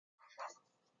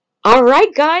All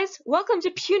right, guys, welcome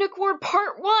to Punic War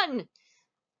Part 1,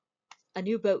 A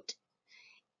New Boat.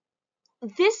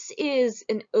 This is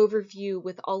an overview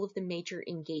with all of the major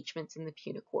engagements in the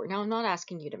Punic War. Now, I'm not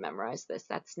asking you to memorize this,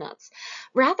 that's nuts.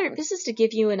 Rather, this is to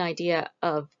give you an idea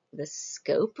of the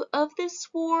scope of this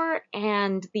war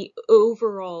and the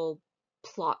overall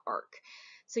plot arc.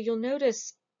 So you'll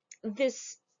notice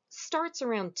this starts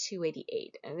around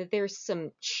 288, and there's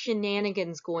some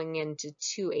shenanigans going into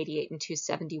 288 and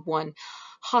 271.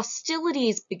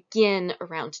 Hostilities begin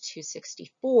around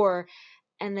 264,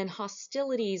 and then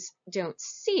hostilities don't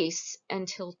cease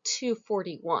until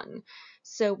 241.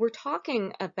 So we're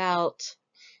talking about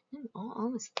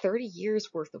almost 30 years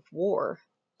worth of war,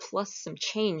 plus some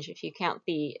change if you count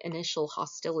the initial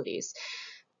hostilities.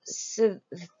 So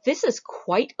this is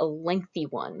quite a lengthy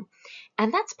one,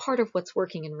 and that's part of what's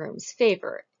working in Rome's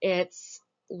favor. It's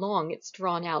long, it's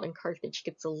drawn out, and Carthage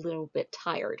gets a little bit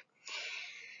tired.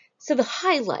 So the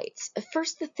highlights,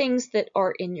 first the things that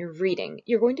are in your reading.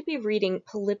 You're going to be reading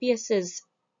Polybius's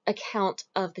account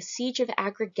of the siege of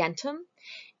Agrigentum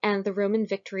and the Roman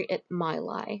victory at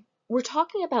Mylae. We're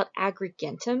talking about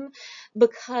Agrigentum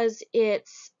because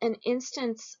it's an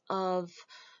instance of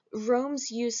Rome's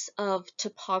use of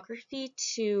topography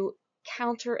to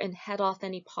counter and head off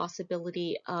any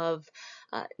possibility of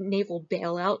naval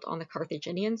bailout on the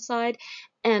Carthaginian side.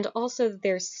 And also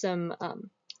there's some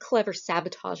clever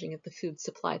sabotaging of the food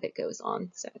supply that goes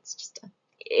on. So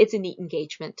it's a neat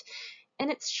engagement.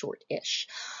 And it's short-ish.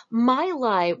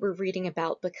 Mylae we're reading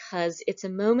about because it's a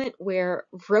moment where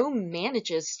Rome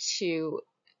manages to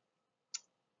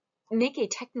make a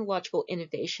technological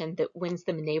innovation that wins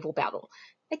them a naval battle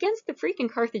against the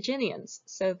freaking Carthaginians.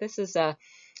 So this is a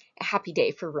happy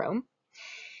day for Rome.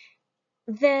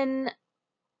 Then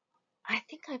I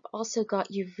think I've also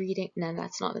got you reading, no,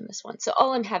 that's not in this one. So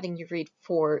all I'm having you read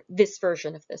for this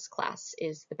version of this class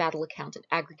is the battle account at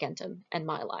Agrigentum and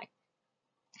Mylae.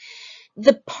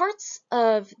 The parts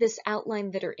of this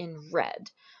outline that are in red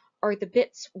are the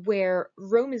bits where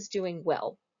Rome is doing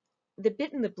well. The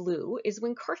bit in the blue is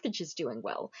when Carthage is doing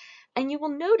well. And you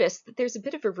will notice that there's a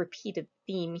bit of a repeated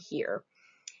theme here.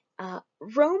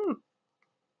 Rome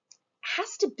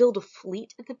has to build a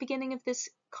fleet at the beginning of this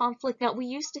conflict. Now, we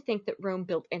used to think that Rome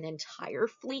built an entire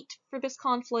fleet for this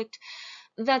conflict.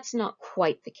 That's not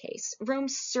quite the case. Rome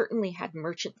certainly had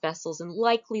merchant vessels, and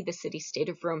likely the city-state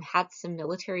of Rome had some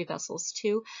military vessels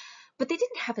too, but they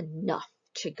didn't have enough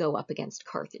to go up against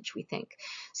Carthage, we think.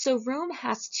 So Rome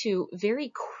has to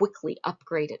very quickly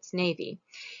upgrade its navy.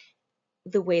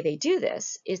 The way they do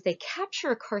this is they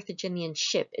capture a Carthaginian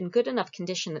ship in good enough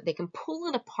condition that they can pull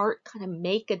it apart, kind of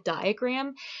make a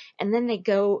diagram, and then they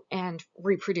go and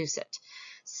reproduce it.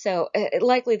 So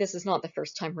likely this is not the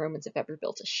first time Romans have ever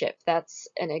built a ship. That's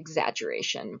an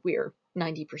exaggeration. We're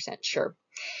 90% sure.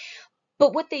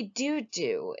 But what they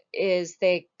do is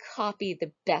they copy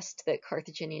the best that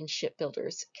Carthaginian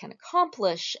shipbuilders can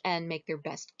accomplish and make their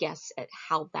best guess at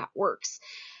how that works.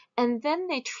 And then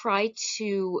they try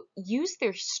to use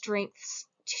their strengths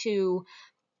to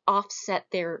offset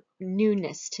their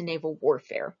newness to naval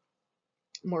warfare.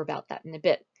 More about that in a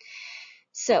bit.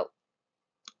 So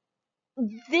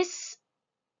this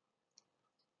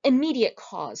immediate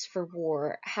cause for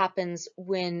war happens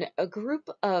when a group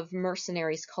of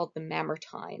mercenaries called the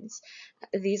Mamertines,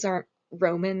 these aren't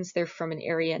Romans, they're from an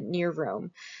area near Rome.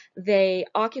 They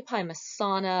occupy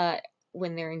Messana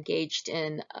when they're engaged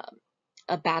in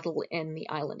a battle in the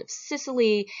island of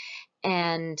Sicily,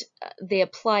 and they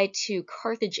apply to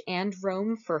Carthage and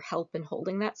Rome for help in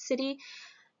holding that city.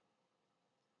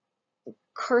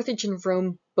 Carthage and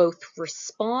Rome both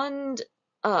respond,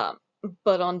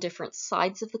 but on different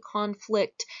sides of the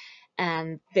conflict,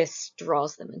 and this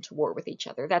draws them into war with each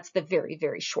other. That's the very,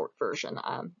 very short version.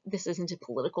 This isn't a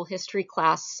political history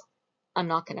class. I'm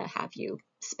not going to have you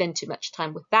spend too much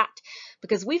time with that,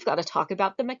 because we've got to talk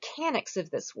about the mechanics of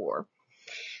this war.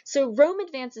 So Rome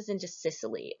advances into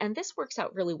Sicily, and this works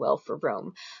out really well for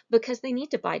Rome because they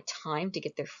need to buy time to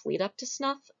get their fleet up to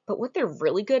snuff, but what they're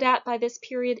really good at by this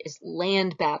period is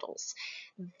land battles.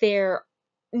 Their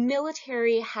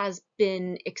military has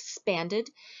been expanded,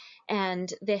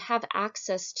 and they have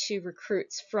access to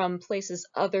recruits from places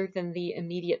other than the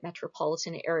immediate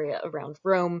metropolitan area around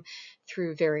Rome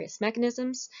through various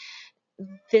mechanisms.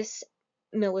 This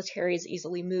military is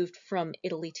easily moved from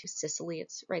Italy to Sicily.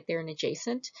 It's right there and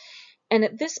adjacent. And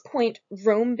at this point,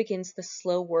 Rome begins the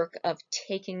slow work of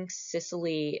taking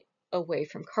Sicily away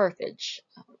from Carthage.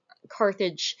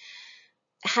 Carthage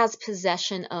has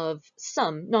possession of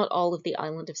some, not all of the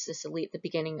island of Sicily at the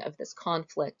beginning of this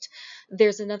conflict.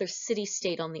 There's another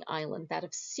city-state on the island, that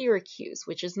of Syracuse,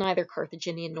 which is neither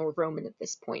Carthaginian nor Roman at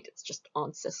this point. It's just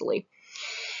on Sicily.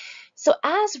 So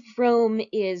as Rome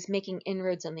is making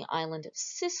inroads on the island of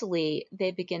Sicily,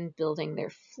 they begin building their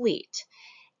fleet.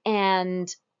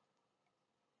 And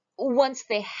once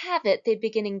they have it, they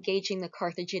begin engaging the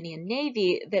Carthaginian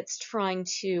navy that's trying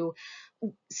to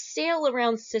sail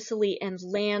around Sicily and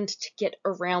land to get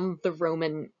around the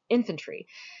Roman infantry.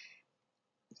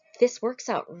 This works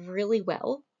out really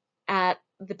well. At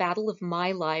the Battle of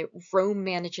Mylae, Rome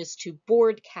manages to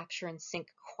board, capture, and sink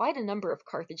quite a number of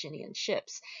Carthaginian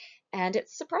ships, and it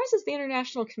surprises the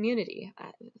international community.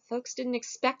 Folks didn't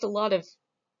expect a lot of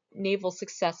naval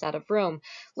success out of Rome,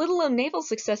 let alone naval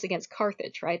success against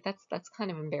Carthage, right? That's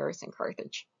kind of embarrassing,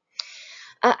 Carthage.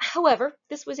 However,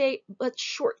 this was a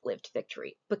short-lived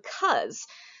victory because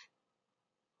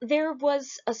there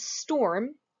was a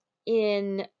storm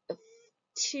in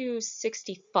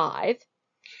 265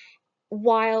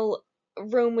 while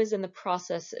Rome was in the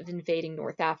process of invading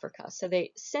North Africa. So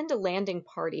they send a landing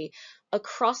party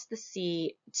across the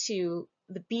sea to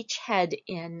the beachhead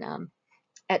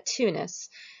at Tunis,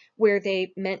 where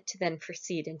they meant to then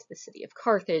proceed into the city of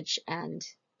Carthage and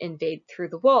invade through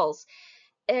the walls.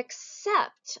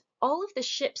 Except all of the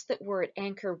ships that were at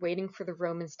anchor waiting for the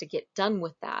Romans to get done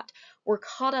with that were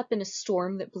caught up in a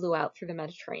storm that blew out through the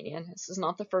Mediterranean. This is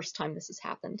not the first time this has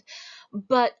happened.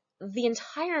 But the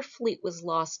entire fleet was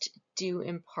lost due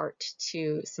in part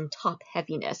to some top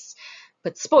heaviness.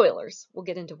 But spoilers, we'll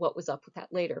get into what was up with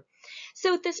that later.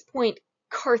 So at this point,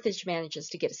 Carthage manages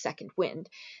to get a second wind.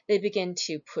 They begin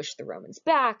to push the Romans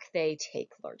back. They take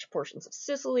large portions of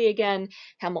Sicily again.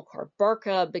 Hamilcar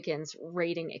Barca begins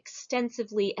raiding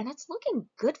extensively, and it's looking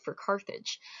good for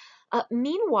Carthage.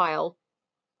 Meanwhile,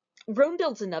 Rome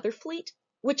builds another fleet,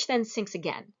 which then sinks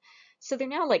again. So they're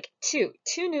now like two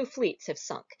new fleets have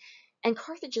sunk. And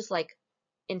Carthage is like,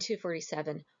 in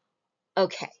 247,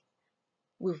 okay,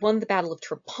 we've won the Battle of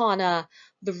Trapana,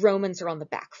 the Romans are on the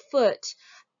back foot,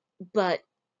 but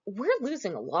we're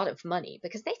losing a lot of money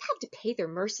because they've had to pay their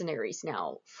mercenaries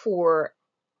now for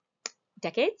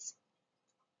decades.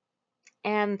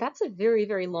 And that's a very,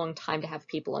 very long time to have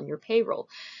people on your payroll.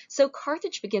 So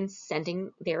Carthage begins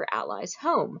sending their allies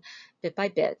home bit by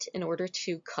bit in order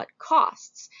to cut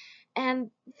costs. And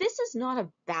this is not a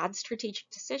bad strategic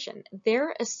decision.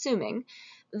 They're assuming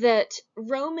that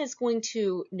Rome is going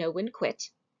to know when to quit,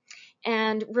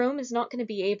 and Rome is not going to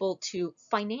be able to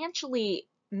financially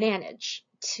manage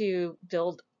to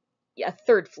build a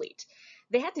third fleet.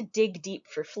 They had to dig deep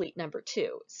for fleet number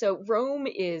 2. So Rome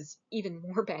is even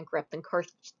more bankrupt than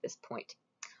Carthage at this point.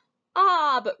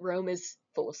 But Rome is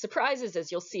full of surprises,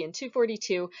 as you'll see in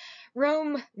 242.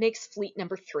 Rome makes fleet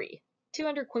number 3,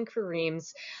 200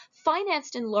 quinquiremes,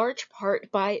 financed in large part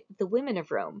by the women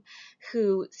of Rome,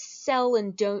 who sell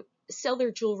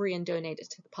their jewelry and donate it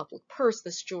to the public purse.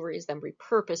 This jewelry is then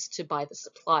repurposed to buy the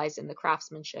supplies and the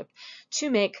craftsmanship to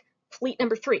make fleet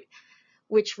number 3,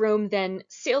 which Rome then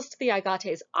sails to the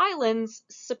Agates Islands,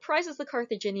 surprises the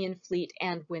Carthaginian fleet,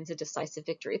 and wins a decisive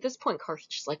victory. At this point,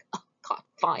 Carthage is like, oh god,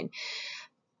 fine.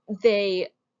 They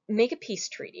make a peace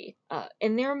treaty.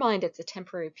 In their mind, it's a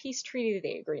temporary peace treaty.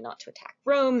 They agree not to attack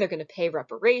Rome. They're going to pay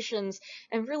reparations,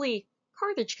 and really,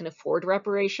 Carthage can afford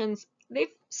reparations. They've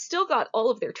still got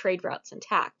all of their trade routes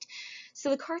intact. So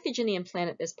the Carthaginian plan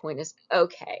at this point is,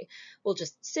 okay, we'll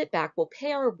just sit back, we'll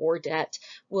pay our war debt,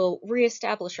 we'll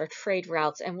reestablish our trade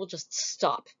routes, and we'll just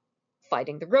stop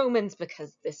fighting the Romans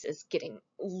because this is getting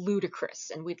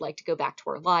ludicrous and we'd like to go back to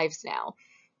our lives now.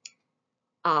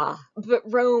 But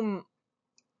Rome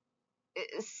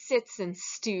sits and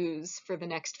stews for the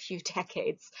next few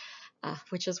decades,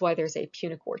 which is why there's a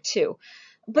Punic War too.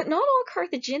 But not all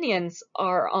Carthaginians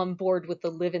are on board with the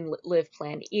live and live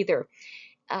plan either.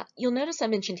 You'll notice I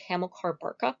mentioned Hamilcar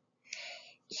Barca.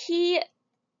 He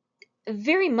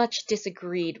very much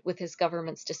disagreed with his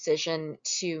government's decision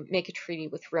to make a treaty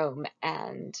with Rome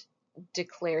and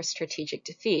declare strategic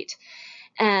defeat.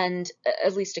 And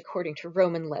at least according to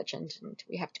Roman legend, and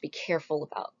we have to be careful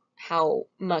about how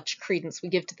much credence we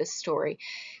give to this story,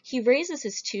 he raises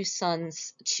his 2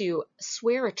 sons to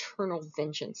swear eternal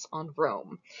vengeance on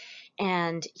Rome.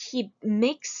 And he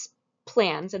makes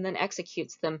plans and then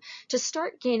executes them to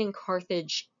start gaining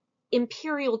Carthage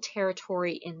imperial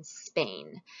territory in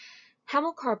Spain.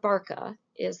 Hamilcar Barca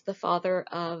is the father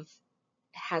of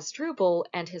Hasdrubal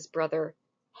and his brother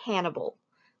Hannibal.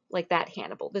 Like that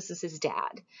Hannibal. This is his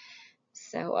dad.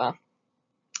 So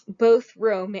both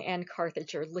Rome and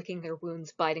Carthage are licking their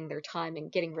wounds, biding their time,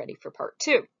 and getting ready for part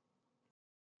 2.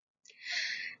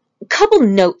 A couple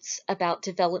notes about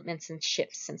developments in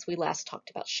ships since we last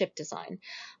talked about ship design.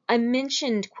 I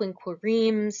mentioned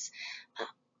quinquiremes.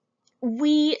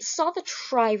 We saw the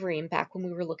trireme back when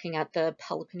we were looking at the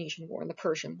Peloponnesian War and the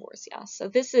Persian Wars, yeah. So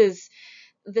this is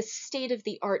the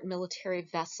state-of-the-art military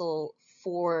vessel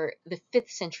for the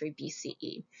 5th century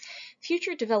BCE.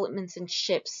 Future developments in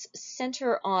ships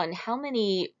center on how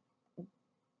many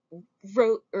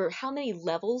how many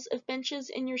levels of benches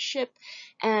in your ship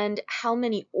and how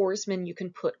many oarsmen you can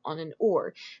put on an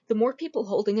oar. The more people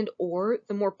holding an oar,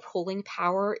 the more pulling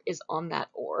power is on that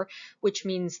oar, which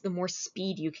means the more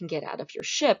speed you can get out of your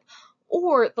ship,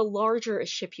 or the larger a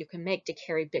ship you can make to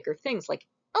carry bigger things like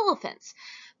elephants.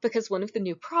 Because one of the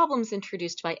new problems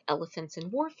introduced by elephants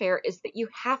in warfare is that you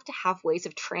have to have ways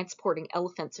of transporting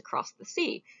elephants across the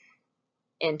sea.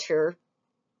 Enter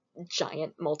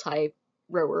giant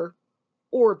multi-rower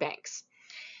oar banks.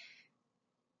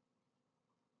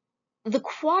 The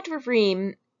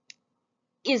quadrireme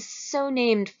is so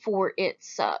named for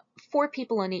its 4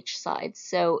 people on each side,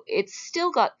 so it's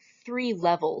still got 3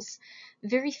 levels.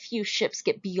 Very few ships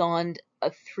get beyond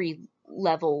a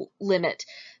 3-level limit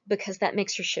because that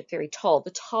makes your ship very tall.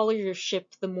 The taller your ship,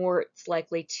 the more it's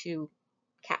likely to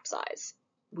capsize.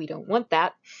 We don't want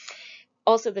that.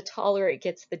 Also, the taller it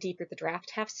gets, the deeper the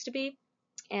draft has to be,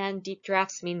 and deep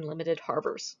drafts mean limited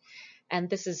harbors. And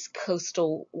this is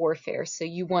coastal warfare, so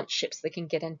you want ships that can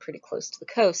get in pretty close to the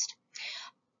coast.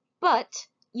 But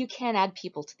you can add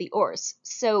people to the oars.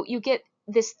 So you get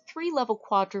this 3-level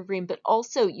quadrireme, but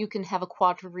also you can have a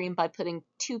quadrireme by putting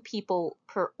 2 people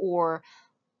per oar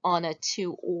on a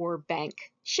 2-oar bank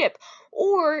ship.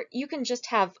 Or you can just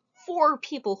have 4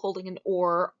 people holding an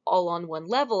oar all on one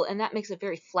level, and that makes a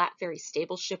very flat, very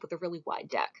stable ship with a really wide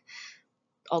deck.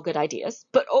 All good ideas.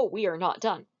 But oh, we are not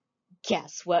done.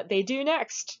 Guess what they do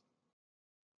next?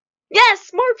 Yes,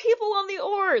 more people on the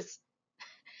oars!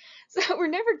 So we're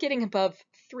never getting above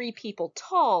 3 people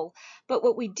tall, but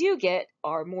what we do get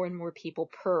are more and more people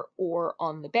per oar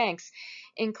on the banks,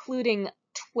 including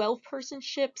 12-person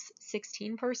ships,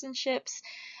 16-person ships.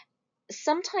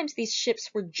 Sometimes these ships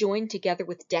were joined together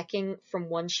with decking from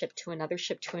one ship to another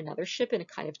ship to another ship in a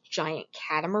kind of giant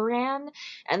catamaran,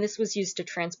 and this was used to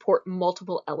transport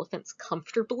multiple elephants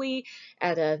comfortably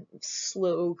at a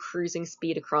slow cruising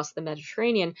speed across the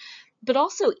Mediterranean. But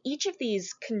also, each of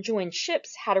these conjoined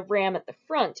ships had a ram at the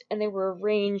front, and they were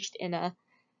arranged in a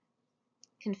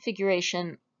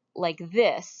configuration like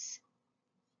this,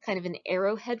 kind of an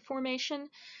arrowhead formation,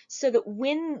 so that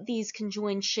when these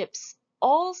conjoined ships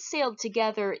all sailed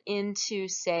together into,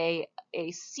 say,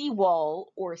 a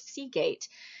seawall or a sea gate,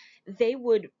 they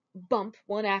would bump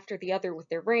one after the other with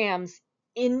their rams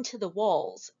into the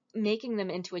walls, making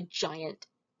them into a giant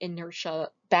inertia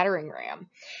battering ram.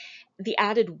 The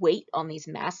added weight on these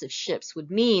massive ships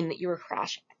would mean that you were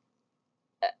crashing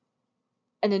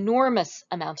an enormous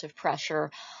amount of pressure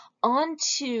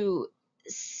onto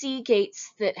sea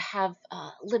gates that have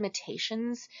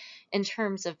limitations in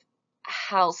terms of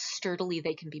how sturdily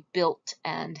they can be built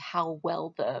and how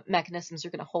well the mechanisms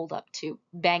are going to hold up to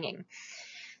banging.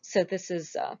 So this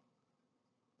is a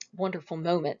wonderful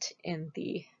moment in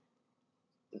the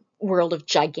world of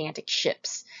gigantic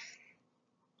ships.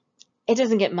 It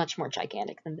doesn't get much more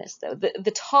gigantic than this, though.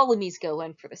 The Ptolemies go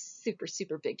in for the super,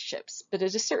 super big ships, but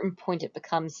at a certain point it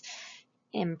becomes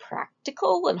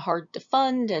impractical and hard to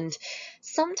fund, and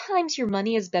sometimes your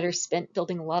money is better spent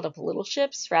building a lot of little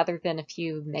ships rather than a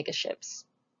few mega ships.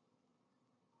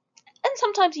 And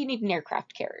sometimes you need an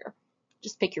aircraft carrier.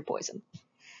 Just pick your poison.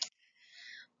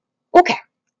 Okay.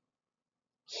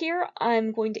 Here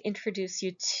I'm going to introduce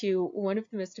you to one of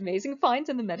the most amazing finds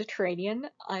in the Mediterranean.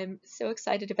 I'm so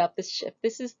excited about this ship.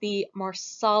 This is the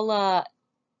Marsala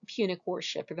Punic War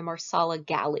ship, or the Marsala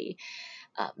galley.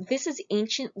 This is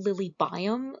ancient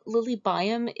Lilybaeum.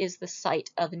 Lilybaeum is the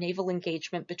site of a naval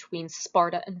engagement between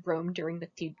Sparta and Rome during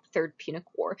the Third Punic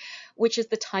War, which is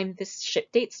the time this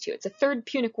ship dates to. It's a Third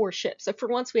Punic War ship, so for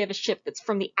once we have a ship that's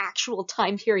from the actual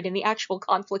time period in the actual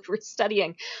conflict we're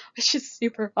studying, which is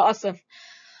super awesome.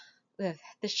 The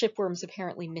shipworms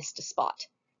apparently missed a spot.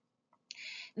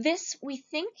 This, we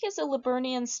think, is a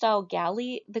Liburnian-style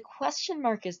galley. The question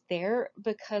mark is there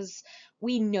because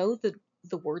we know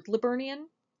the word Liburnian.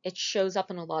 It shows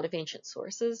up in a lot of ancient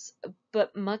sources,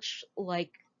 but much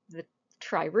like the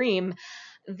trireme,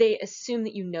 they assume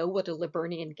that you know what a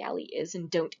Liburnian galley is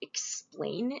and don't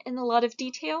explain in a lot of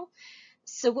detail.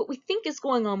 So what we think is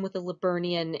going on with the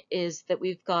Liburnian is that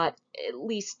we've got at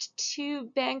least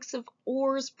 2 banks of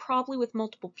oars, probably with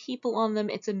multiple people on them.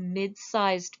 It's a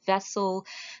mid-sized vessel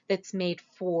that's made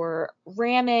for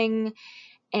ramming,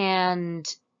 and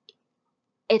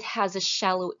it has a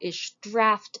shallow-ish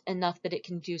draft enough that it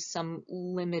can do some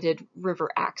limited river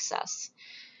access.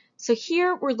 So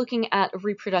here we're looking at a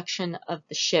reproduction of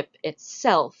the ship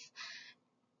itself.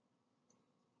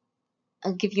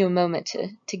 I'll give you a moment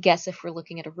to guess if we're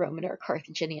looking at a Roman or a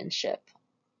Carthaginian ship.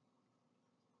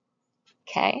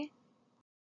 Okay.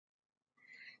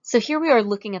 So here we are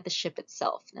looking at the ship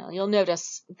itself. Now you'll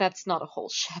notice that's not a whole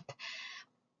ship.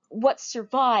 What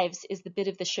survives is the bit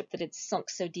of the ship that had sunk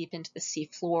so deep into the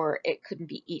seafloor it couldn't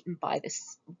be eaten by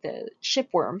the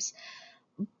shipworms.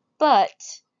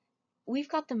 But we've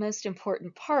got the most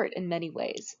important part in many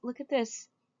ways. Look at this.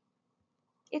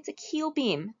 It's a keel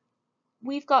beam.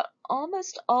 We've got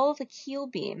almost all the keel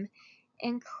beam,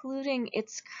 including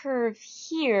its curve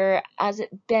here as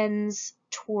it bends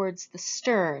towards the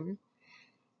stern.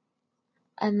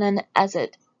 And then as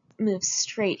it moves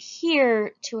straight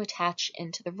here to attach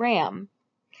into the ram.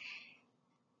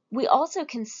 We also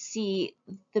can see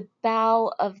the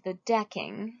bow of the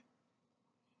decking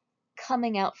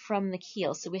coming out from the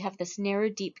keel. So we have this narrow,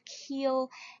 deep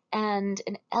keel and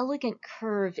an elegant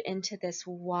curve into this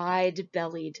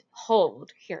wide-bellied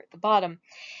hold here at the bottom.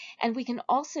 And we can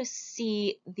also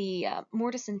see the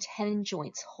mortise and tenon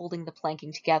joints holding the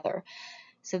planking together.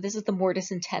 So this is the mortise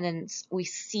and tenons we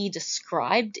see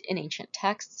described in ancient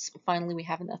texts. Finally, we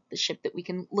have enough of the ship that we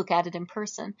can look at it in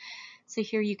person. So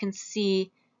here you can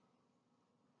see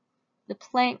the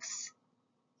planks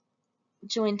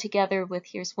joined together with,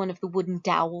 here's one of the wooden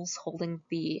dowels holding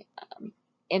the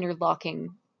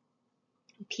interlocking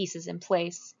pieces in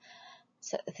place.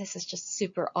 So this is just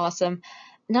super awesome.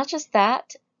 Not just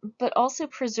that, but also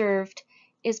preserved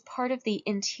is part of the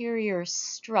interior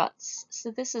struts. So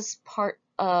this is part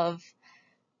of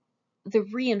the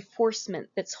reinforcement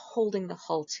that's holding the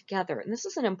hull together. And this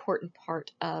is an important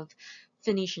part of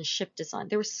Phoenician ship design.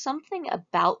 There was something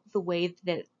about the way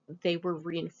that they were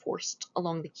reinforced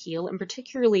along the keel, and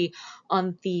particularly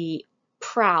on the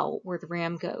prow where the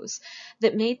ram goes,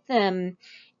 that made them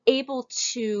able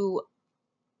to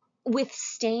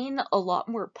withstand a lot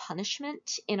more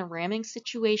punishment in a ramming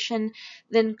situation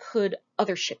than could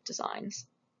other ship designs.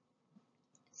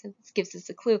 So this gives us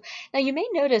a clue. Now you may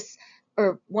notice,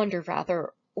 or wonder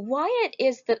rather, why it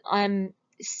is that I'm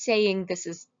saying this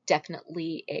is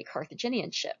definitely a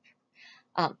Carthaginian ship.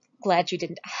 Glad you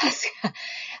didn't ask.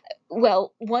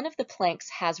 Well, one of the planks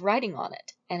has writing on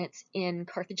it, and it's in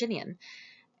Carthaginian.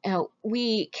 Now,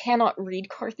 we cannot read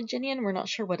Carthaginian, we're not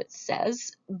sure what it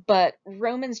says, but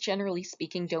Romans, generally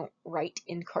speaking, don't write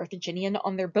in Carthaginian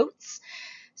on their boats.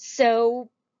 So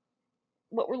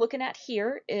what we're looking at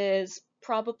here is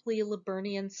probably a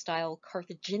Liburnian-style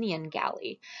Carthaginian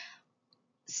galley.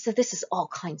 So this is all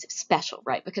kinds of special,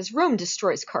 right? Because Rome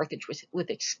destroys Carthage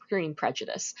with extreme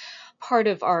prejudice. Part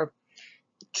of our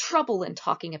trouble in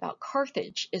talking about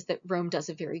Carthage is that Rome does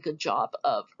a very good job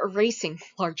of erasing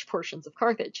large portions of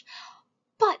Carthage.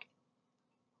 But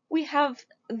we have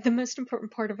the most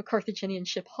important part of a Carthaginian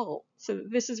ship hull. So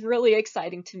this is really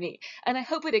exciting to me. And I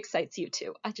hope it excites you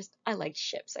too. I like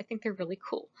ships. I think they're really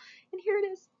cool. And here it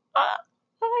is. Hi,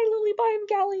 Lilybium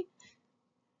Galley.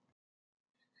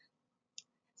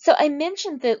 So I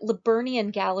mentioned that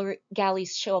Liburnian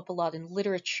galleys show up a lot in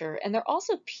literature, and they're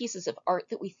also pieces of art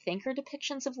that we think are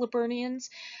depictions of Liburnians.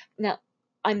 Now,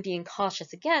 I'm being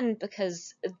cautious again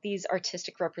because these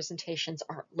artistic representations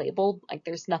aren't labeled. Like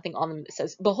there's nothing on them that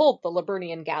says, behold, the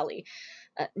Liburnian galley.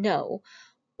 No.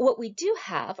 What we do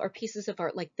have are pieces of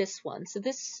art like this one. So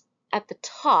this at the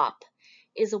top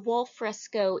is a wall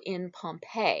fresco in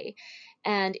Pompeii,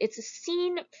 and it's a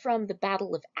scene from the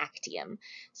Battle of Actium.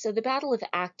 So the Battle of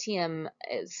Actium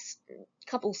is a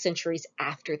couple centuries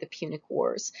after the Punic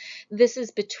Wars. This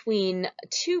is between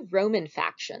two Roman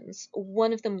factions,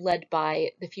 one of them led by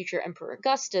the future Emperor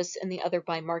Augustus and the other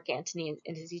by Mark Antony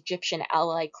and his Egyptian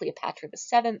ally Cleopatra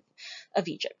VII of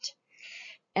Egypt.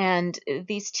 And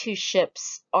these two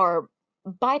ships are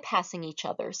bypassing each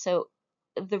other. So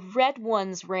the red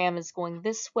one's ram is going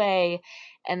this way,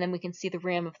 and then we can see the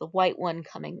ram of the white one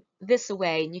coming this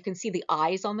way, and you can see the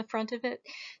eyes on the front of it.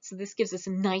 So this gives us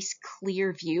a nice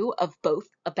clear view of both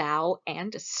a bow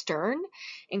and a stern,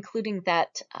 including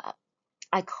that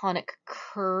iconic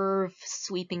curve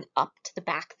sweeping up to the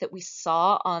back that we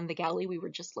saw on the galley we were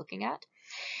just looking at.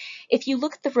 If you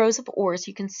look at the rows of oars,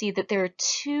 you can see that there are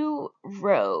two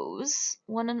rows,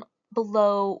 one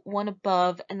below, one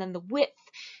above, and then the width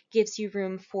gives you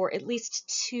room for at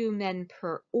least 2 men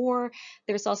per oar.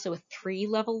 There's also a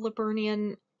 3-level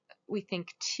Liburnian, we think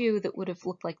 2, that would have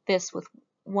looked like this with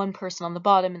 1 person on the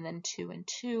bottom and then 2 and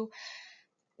 2,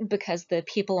 because the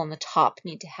people on the top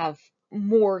need to have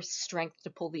more strength to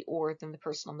pull the oar than the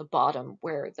person on the bottom,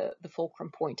 where the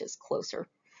fulcrum point is closer.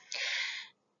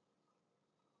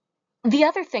 The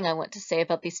other thing I want to say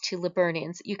about these two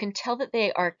Liburnians, you can tell that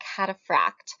they are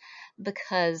cataphract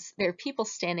because there are people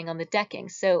standing on the decking.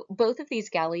 So both of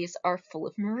these galleys are full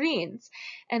of Marines.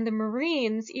 And the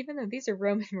Marines, even though these are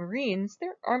Roman Marines,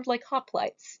 they're armed like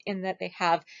hoplites in that they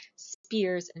have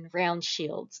spears and round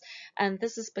shields. And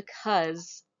this is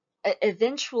because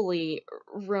eventually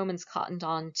Romans cottoned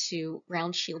on to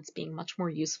round shields being much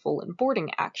more useful in boarding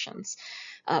actions.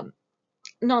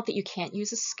 Not that you can't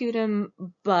use a scutum,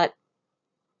 but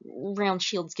round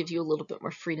shields give you a little bit more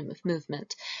freedom of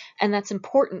movement, and that's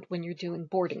important when you're doing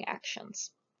boarding actions.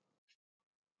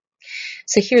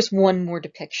 So here's one more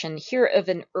depiction here of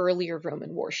an earlier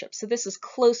Roman warship. So this is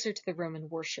closer to the Roman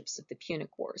warships of the Punic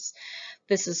Wars.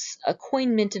 This is a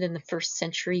coin minted in the 1st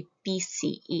century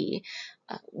BCE.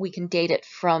 We can date it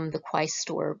from the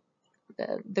quaestor.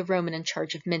 The Roman in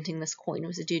charge of minting this coin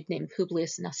was a dude named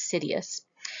Publius Nasidius.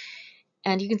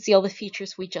 And you can see all the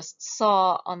features we just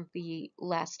saw on the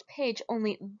last page,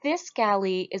 only this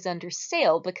galley is under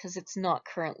sail because it's not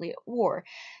currently at war.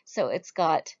 So it's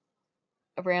got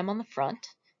a ram on the front,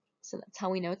 so that's how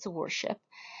we know it's a warship.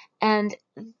 And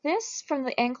this, from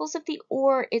the angles of the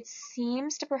oar, it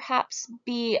seems to perhaps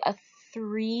be a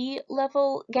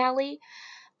 3-level galley,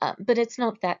 but it's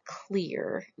not that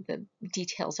clear. The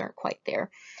details aren't quite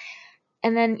there.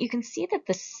 And then you can see that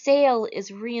the sail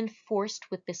is reinforced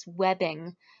with this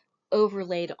webbing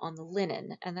overlaid on the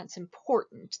linen, and that's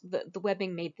important. The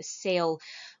webbing made the sail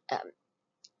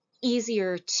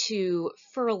easier to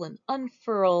furl and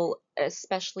unfurl,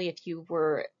 especially if you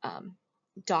were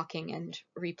docking and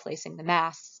replacing the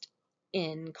mast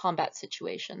in combat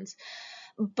situations.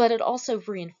 But it also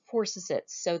reinforces it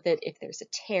so that if there's a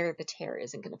tear, the tear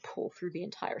isn't going to pull through the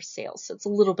entire sail. So it's a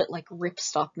little bit like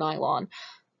ripstop nylon,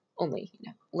 only,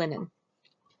 linen.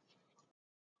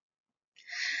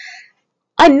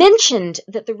 I mentioned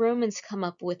that the Romans come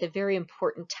up with a very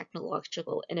important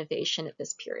technological innovation at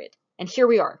this period, and here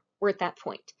we are. We're at that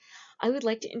point. I would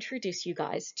like to introduce you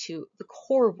guys to the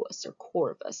corvus or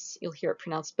corvus. You'll hear it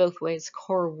pronounced both ways.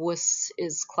 Corvus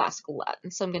is classical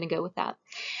Latin, so I'm going to go with that.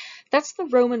 That's the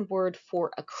Roman word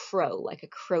for a crow, like a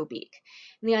crow beak.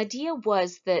 And the idea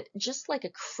was that just like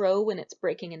a crow when it's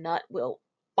breaking a nut will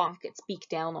bonk its beak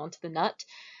down onto the nut,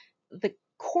 the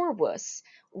corvus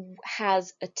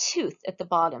has a tooth at the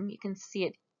bottom. You can see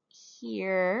it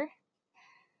here,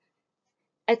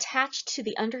 attached to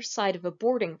the underside of a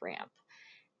boarding ramp.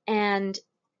 And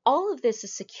all of this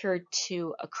is secured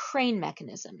to a crane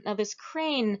mechanism. Now, this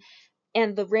crane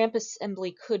and the ramp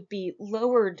assembly could be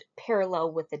lowered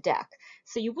parallel with the deck.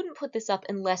 So you wouldn't put this up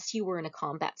unless you were in a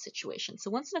combat situation.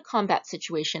 So once in a combat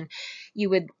situation, you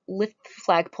would lift the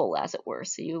flagpole, as it were.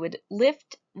 So you would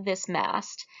lift this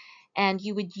mast, and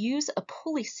you would use a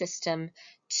pulley system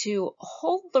to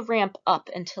hold the ramp up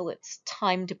until it's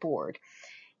time to board.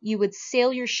 You would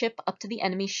sail your ship up to the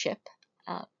enemy ship,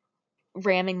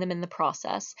 ramming them in the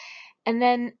process, and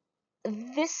then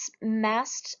this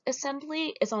mast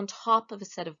assembly is on top of a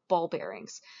set of ball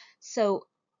bearings. So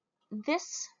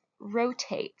this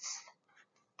rotates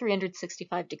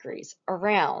 365 degrees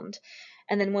around,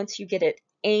 and then once you get it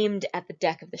aimed at the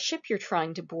deck of the ship you're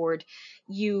trying to board,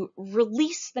 you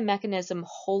release the mechanism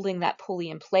holding that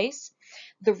pulley in place.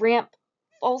 The ramp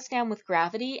falls down with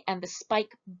gravity, and the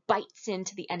spike bites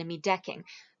into the enemy decking,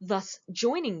 thus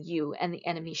joining you and the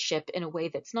enemy ship in a way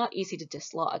that's not easy to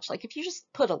dislodge. Like if you just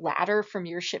put a ladder from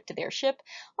your ship to their ship,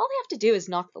 all they have to do is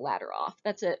knock the ladder off.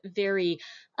 That's a very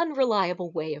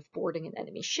unreliable way of boarding an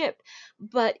enemy ship.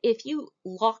 But if you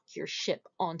lock your ship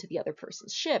onto the other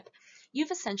person's ship, you've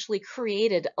essentially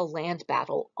created a land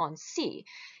battle on sea.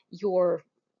 Your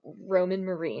Roman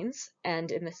Marines,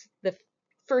 and in the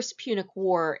First Punic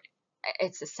War,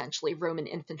 it's essentially Roman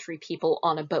infantry people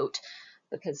on a boat,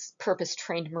 because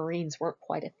purpose-trained Marines weren't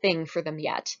quite a thing for them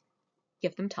yet.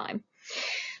 Give them time.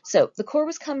 So the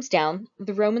corvus comes down,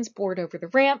 the Romans board over the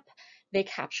ramp, they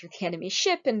capture the enemy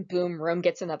ship, and boom, Rome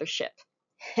gets another ship.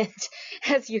 And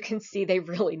as you can see, they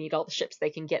really need all the ships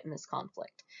they can get in this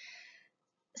conflict.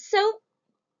 So,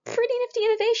 pretty nifty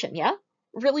innovation, yeah?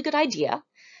 Really good idea.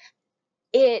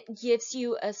 It gives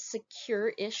you a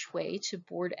secure-ish way to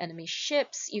board enemy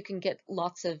ships. You can get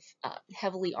lots of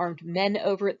heavily armed men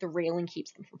over it. The railing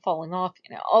keeps them from falling off.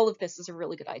 All of this is a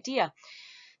really good idea.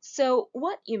 So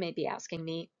what, you may be asking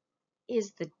me,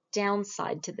 is the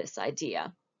downside to this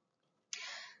idea?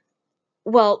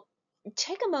 Well,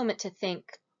 take a moment to think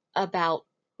about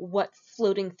what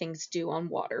floating things do on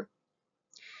water.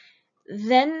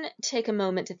 Then take a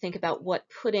moment to think about what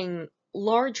putting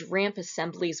large ramp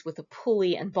assemblies with a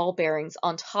pulley and ball bearings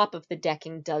on top of the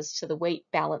decking does to the weight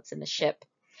balance in the ship,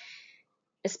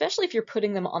 especially if you're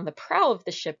putting them on the prow of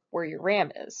the ship where your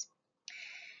ram is.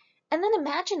 And then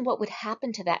imagine what would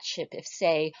happen to that ship if,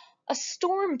 say, a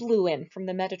storm blew in from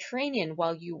the Mediterranean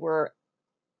while you were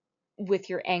with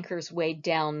your anchors weighed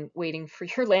down, waiting for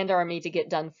your land army to get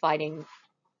done fighting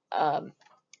an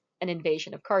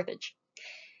invasion of Carthage.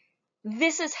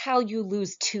 This is how you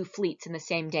lose 2 fleets in the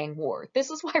same dang war. This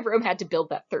is why Rome had to build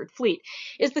that 3rd fleet,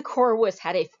 is the Corvus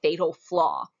had a fatal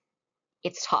flaw.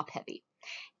 It's top-heavy.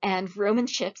 And Roman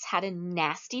ships had a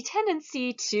nasty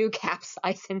tendency to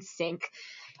capsize and sink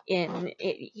in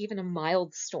even a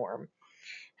mild storm.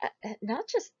 Not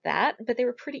just that, but they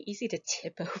were pretty easy to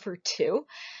tip over too,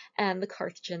 and the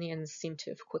Carthaginians seem to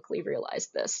have quickly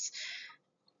realized this.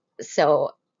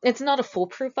 So it's not a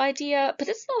foolproof idea, but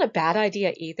it's not a bad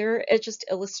idea either. It just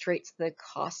illustrates the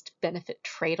cost-benefit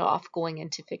trade-off going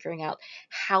into figuring out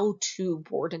how to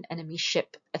board an enemy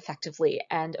ship effectively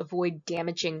and avoid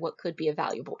damaging what could be a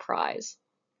valuable prize.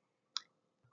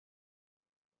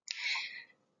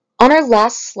 On our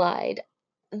last slide,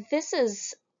 this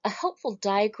is a helpful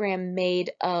diagram made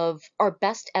of our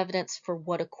best evidence for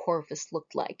what a corvus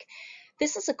looked like.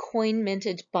 This is a coin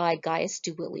minted by Gaius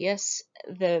Duilius,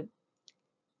 the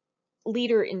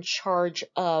leader in charge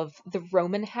of the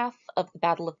Roman half of the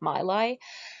Battle of Mylae.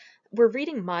 We're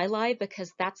reading Mylae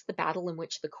because that's the battle in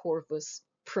which the corvus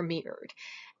premiered.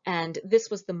 And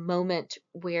this was the moment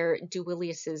where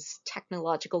Duilius's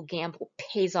technological gamble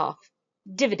pays off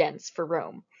dividends for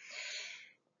Rome.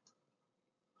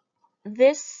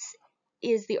 This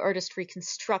is the artist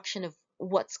reconstruction of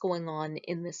what's going on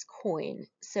in this coin.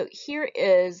 So here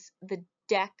is the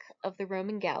deck of the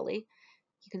Roman galley.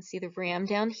 You can see the ram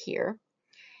down here.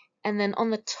 And then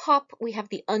on the top, we have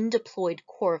the undeployed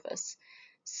corvus.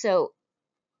 So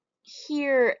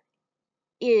here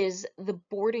is the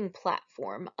boarding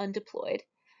platform, undeployed.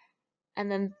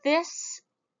 And then this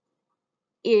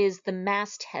is the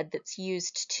masthead that's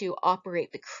used to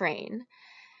operate the crane.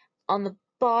 On the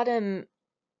bottom,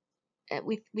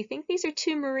 we think these are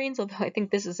 2 Marines, although I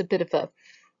think this is a bit of a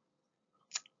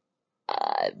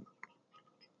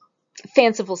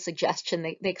fanciful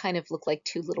suggestion. They kind of look like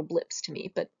 2 little blips to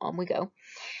me, but on we go.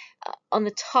 On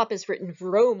the top is written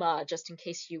Roma, just in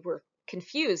case you were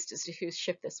confused as to whose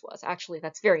ship this was. Actually,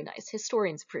 that's very nice.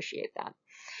 Historians appreciate that.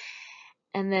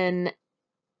 And then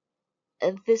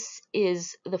this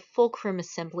is the fulcrum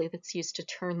assembly that's used to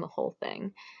turn the whole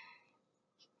thing.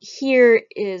 Here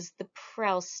is the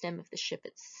prow stem of the ship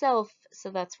itself, so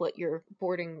that's what your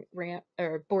boarding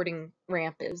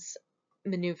ramp is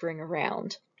maneuvering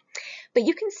around. But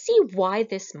you can see why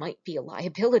this might be a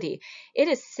liability. It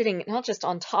is sitting not just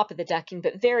on top of the decking,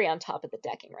 but very on top of the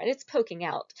decking, right? It's poking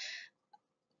out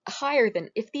higher than,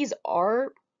 if these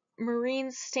are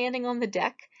Marines standing on the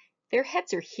deck, their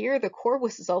heads are here, the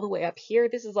corvus is all the way up here.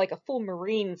 This is like a full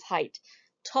Marine's height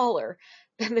taller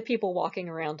than the people walking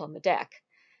around on the deck.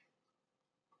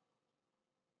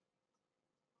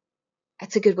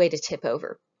 That's a good way to tip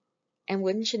over. And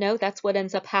wouldn't you know, that's what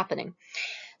ends up happening.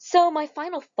 So my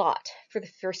final thought for the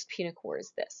First Punic War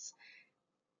is this.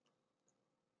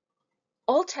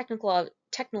 All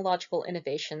technological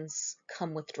innovations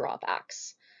come with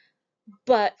drawbacks,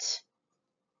 but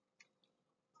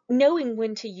knowing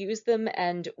when to use them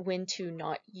and when to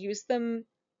not use them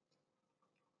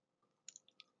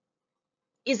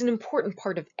is an important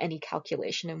part of any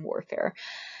calculation in warfare.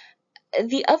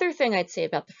 The other thing I'd say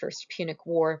about the First Punic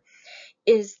War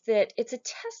is that it's a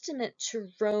testament to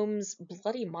Rome's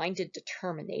bloody-minded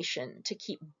determination to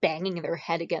keep banging their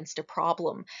head against a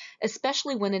problem,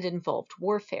 especially when it involved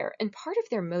warfare. And part of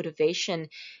their motivation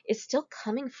is still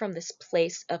coming from this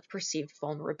place of perceived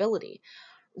vulnerability.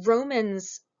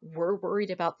 Romans were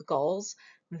worried about the Gauls,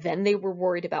 then they were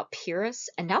worried about Pyrrhus,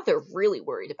 and now they're really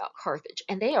worried about Carthage,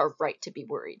 and they are right to be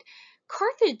worried.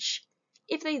 Carthage,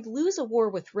 if they lose a war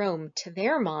with Rome, to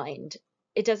their mind,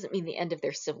 it doesn't mean the end of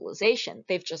their civilization.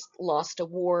 They've just lost a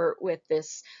war with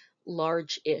this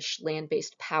large-ish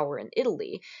land-based power in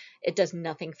Italy. It does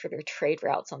nothing for their trade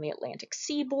routes on the Atlantic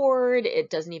seaboard. It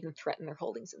doesn't even threaten their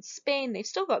holdings in Spain. They've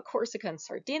still got Corsica and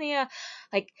Sardinia.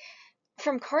 Like,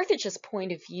 from Carthage's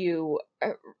point of view,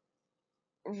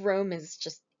 Rome is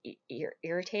just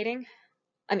irritating.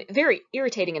 I mean, very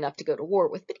irritating enough to go to war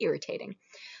with, but irritating.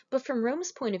 But from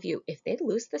Rome's point of view, if they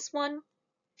lose this one,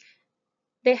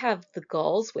 they have the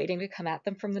Gauls waiting to come at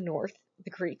them from the north, the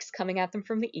Greeks coming at them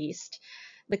from the east,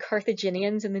 the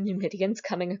Carthaginians and the Numidians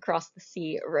coming across the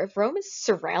sea. Rome is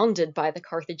surrounded by the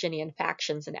Carthaginian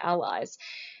factions and allies,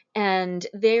 and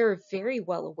they're very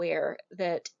well aware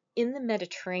that in the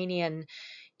Mediterranean,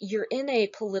 you're in a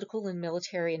political and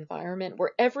military environment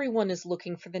where everyone is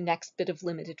looking for the next bit of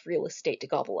limited real estate to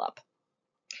gobble up.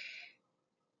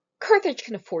 Carthage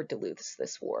can afford to lose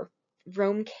this war.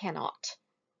 Rome cannot.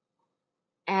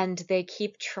 And they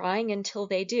keep trying until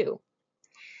they do.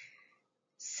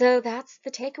 So that's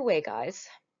the takeaway, guys.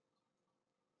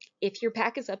 If your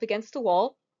back is up against a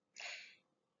wall,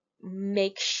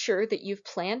 make sure that you've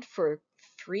planned for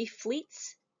 3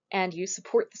 fleets and you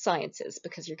support the sciences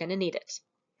because you're going to need it.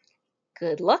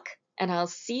 Good luck, and I'll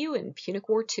see you in Punic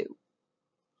War 2.